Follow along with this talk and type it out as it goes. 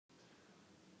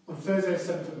On Thursday the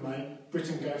 7th of May,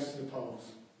 Britain goes to the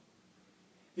polls.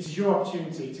 This is your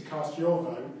opportunity to cast your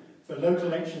vote for the local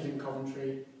elections in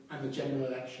Coventry and the general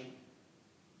election.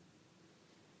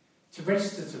 To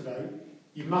register to vote,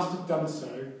 you must have done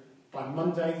so by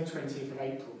Monday the 20th of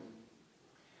April.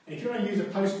 And if you want to use a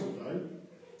postal vote,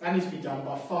 that needs to be done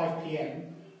by 5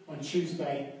 p.m. on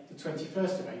Tuesday the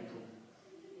 21st of April.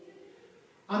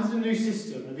 Under the new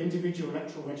system of individual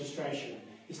electoral registration,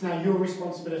 it's now your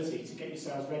responsibility to get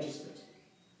yourselves registered.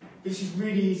 This is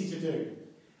really easy to do,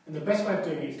 and the best way of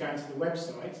doing it is going to the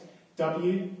website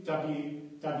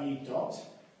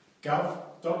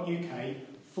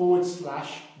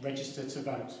www.gov.uk/register to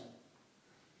vote.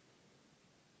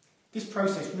 This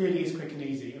process really is quick and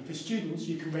easy, and for students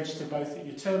you can register both at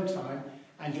your term time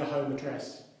and your home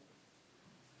address.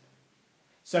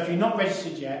 So if you're not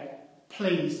registered yet,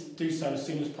 please do so as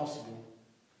soon as possible.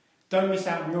 Don't miss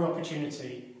out on your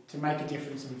opportunity to make a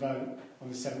difference and vote on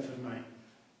the 7th of May.